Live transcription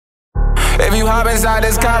If you hop inside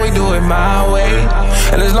this car, we do it my way.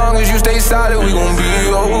 And as long as you stay solid, we gon'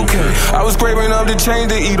 be okay. I was scraping up the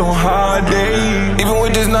change to eat on hard days. Even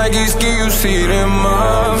with this Nike ski, you see it in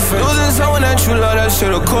my face. Losing someone that you love, that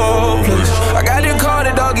shit a cold place. I got the call,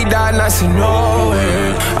 the doggy died, and I said no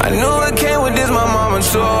way. I knew it came with this, my mama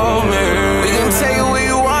told me. We can take it where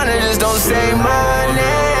you wanna, just don't say my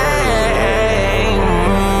name.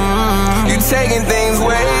 You taking things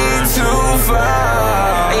way too far.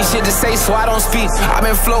 Ain't shit to say, so I don't speak. I've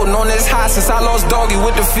been floating on this high since I lost doggy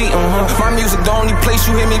with the feet. My music the only place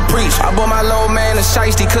you hear me preach. I bought my little man a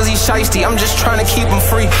shiesty, cause he's shiesty. I'm just trying to keep him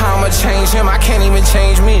free. How I'ma change him? I can't even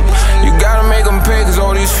change me. You gotta make him pay, cause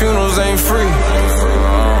all these funerals ain't free.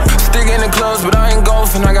 Stick in the clubs, but I ain't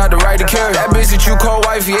golfing, I got the right to carry. That bitch that you call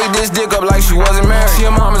wifey ate this dick up like she wasn't married. See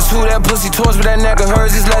her mama's who that pussy towards, but that neck of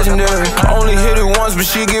hers is legendary. I only hit it once, but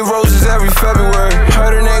she get roses every February.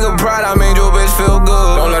 Heard a nigga proud, I made your bitch feel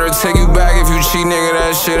good. Don't let her take you back if you cheat, nigga,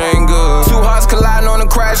 that shit ain't good. Two hearts colliding on the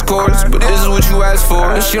crash course, but this is what you asked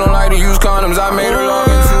for. And she don't like to use condoms, I made her log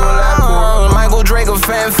into a lap cord. Michael Drake a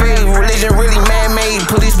fan fade, religion really man-made.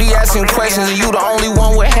 Police be asking questions, and you the only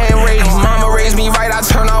one with hand raised. Mama raised me right, I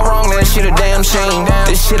turn out wrong, that shit a damn shame.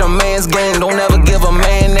 This shit a man's game, don't ever give a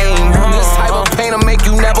man name. This type of pain will make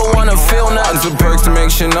you never wanna feel nothing. Some perks to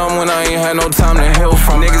make shit numb when I ain't had no time to heal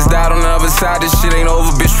from. Niggas died on the other side, this shit ain't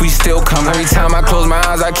over, bitch, we still coming. Every time I close my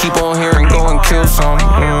eyes, I keep on hearing go and kill some.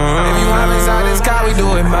 If you hop inside this car, we do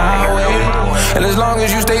it my way. And as long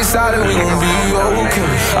as you stay solid, we gon' be okay.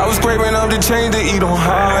 I was scraping up the change to eat on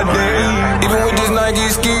hard days. Even with this Nike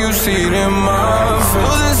ski, you see it in my face.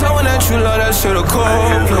 Losing someone that you love, that shit a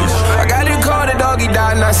cold place. I got the call, the doggy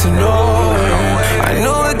died, and I said no way. I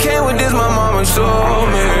knew it came with this, my mama told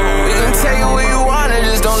me. We can take it where you wanna,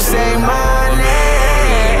 just don't say my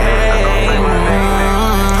name.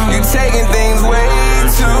 You taking things way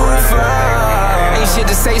too far. Ain't shit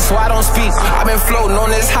to say, so I don't speak. I've been floating on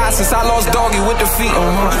this high since I lost doggy with the feet.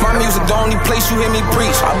 My music the only place you hear me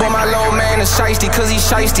preach. I bought my little man a shiesty, cause he's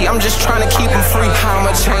shiesty. I'm just trying to keep him free. How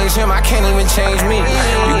I'ma change him? I can't even change me.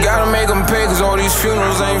 You gotta make him pay, cause all these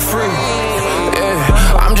funerals ain't free.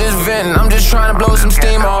 Yeah, I'm just venting, I'm just trying to blow some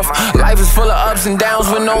steam off. Life is full of ups and downs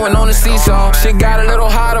with no one on the seesaw. Shit got a little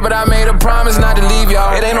hotter, but I made a promise not to leave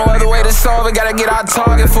y'all. It ain't no other way to solve it, gotta get our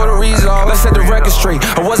target for the resolve. Let's set the record straight,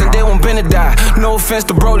 I wasn't there when Bennett died. No offense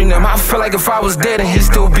to Brody and them, I feel like if I was dead and he'd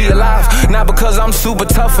still be alive. Not because I'm super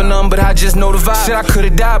tough or none, but I just know the vibe. Shit, I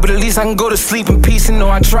could've died, but at least I can go to sleep in peace and know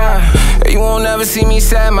I tried. You won't ever see me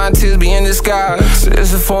sad, my tears be in the sky.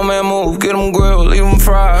 It's a 4-man move, get them grilled, leave them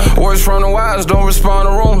fried. Words from the wise, don't respond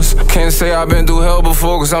to rumors. Can't say I've been through hell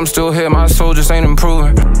before, cause I'm still here, my soul just ain't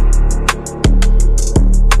improving.